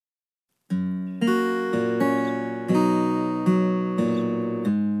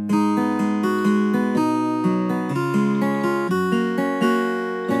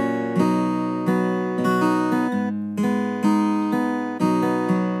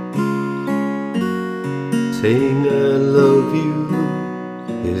Saying I love you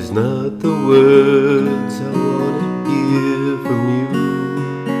is not the words I want to hear from you.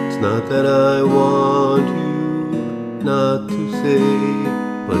 It's not that I want you not to say,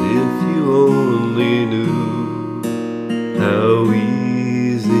 but if you only knew how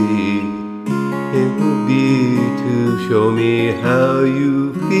easy it will be to show me how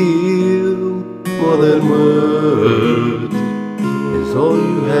you feel. More than words is all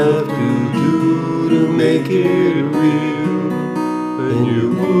you have to do to make it real. And you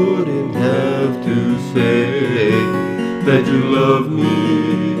wouldn't have to say that you love me,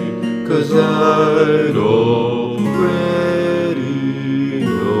 'cause I'd already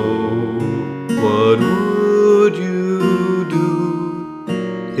know. What would you do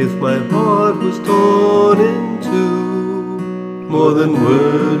if my heart was torn in two? More than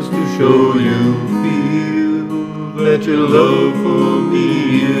words to show you feel that your love for me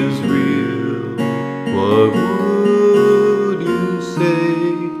is real. What would you say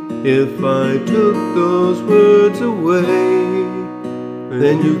if I took those words away?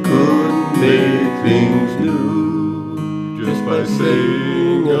 Then you couldn't make things new just by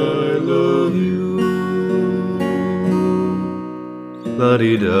saying I love you.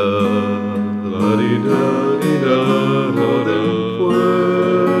 La-di-da, la-di-da, di-da, da-da.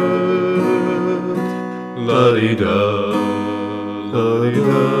 La-di-da,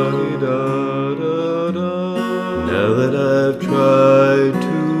 la-di-da, di-da, da-da. Now that I've tried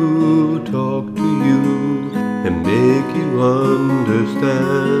to talk to you and make you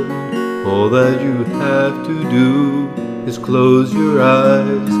understand, all that you have to do is close your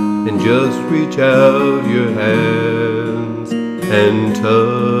eyes and just reach out your hands and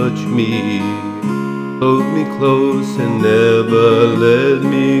touch me. Hold me close and never let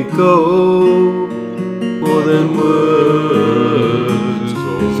me go. More than words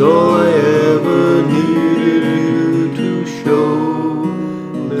is all I ever needed you to show.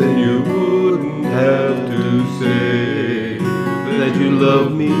 Then you wouldn't have to say that you love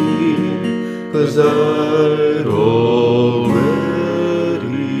me, 'cause I'd already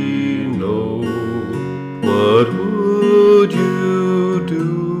know. What would you do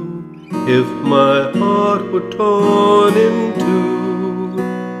if my heart were torn in two?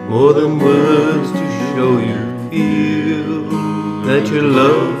 More than words to show you feel that your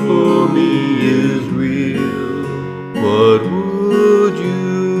love for me is real. What would you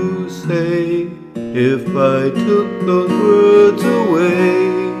say if I took those words away?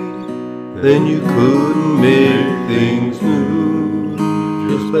 Then you couldn't make things new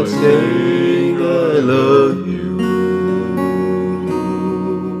just by saying I love you.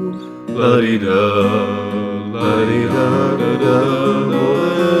 La-di-da, la-di-da, da-da, more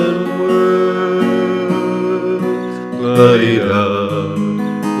than words. La-di-da,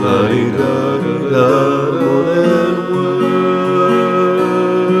 la-di-da, da-da, more than words.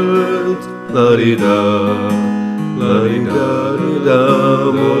 La-di-da, la-di-da, da-da,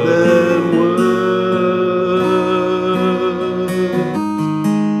 more than words.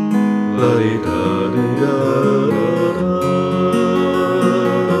 La-di-da.